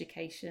issues in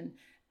education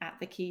at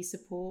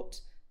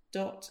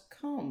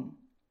thekeysupport.com.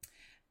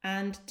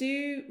 And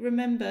do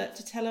remember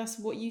to tell us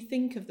what you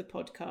think of the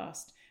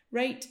podcast.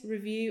 Rate,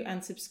 review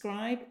and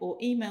subscribe, or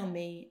email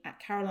me at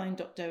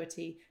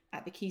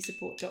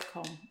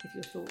caroline.doherty@thekeysupport.com with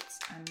your thoughts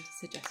and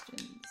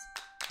suggestions.